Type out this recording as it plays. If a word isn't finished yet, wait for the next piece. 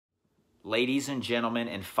Ladies and gentlemen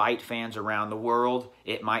and fight fans around the world,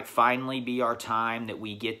 it might finally be our time that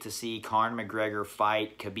we get to see Conor McGregor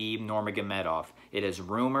fight Khabib Nurmagomedov. It is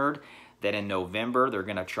rumored that in November they're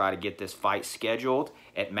going to try to get this fight scheduled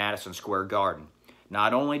at Madison Square Garden.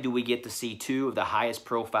 Not only do we get to see two of the highest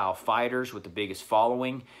profile fighters with the biggest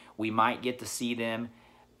following, we might get to see them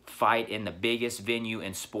fight in the biggest venue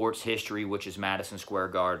in sports history, which is Madison Square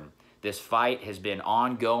Garden. This fight has been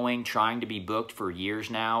ongoing, trying to be booked for years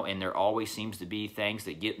now, and there always seems to be things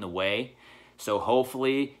that get in the way. So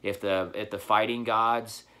hopefully, if the fighting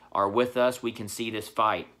gods are with us, we can see this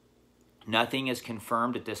fight. Nothing is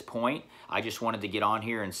confirmed at this point. I just wanted to get on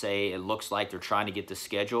here and say it looks like they're trying to get this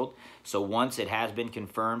scheduled. So once it has been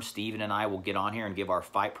confirmed, Steven and I will get on here and give our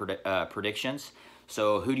fight predictions.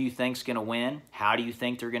 So who do you think's going to win? How do you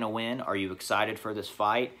think they're going to win? Are you excited for this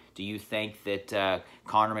fight? Do you think that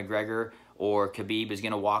Conor McGregor or Khabib is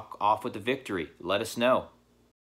going to walk off with the victory? Let us know.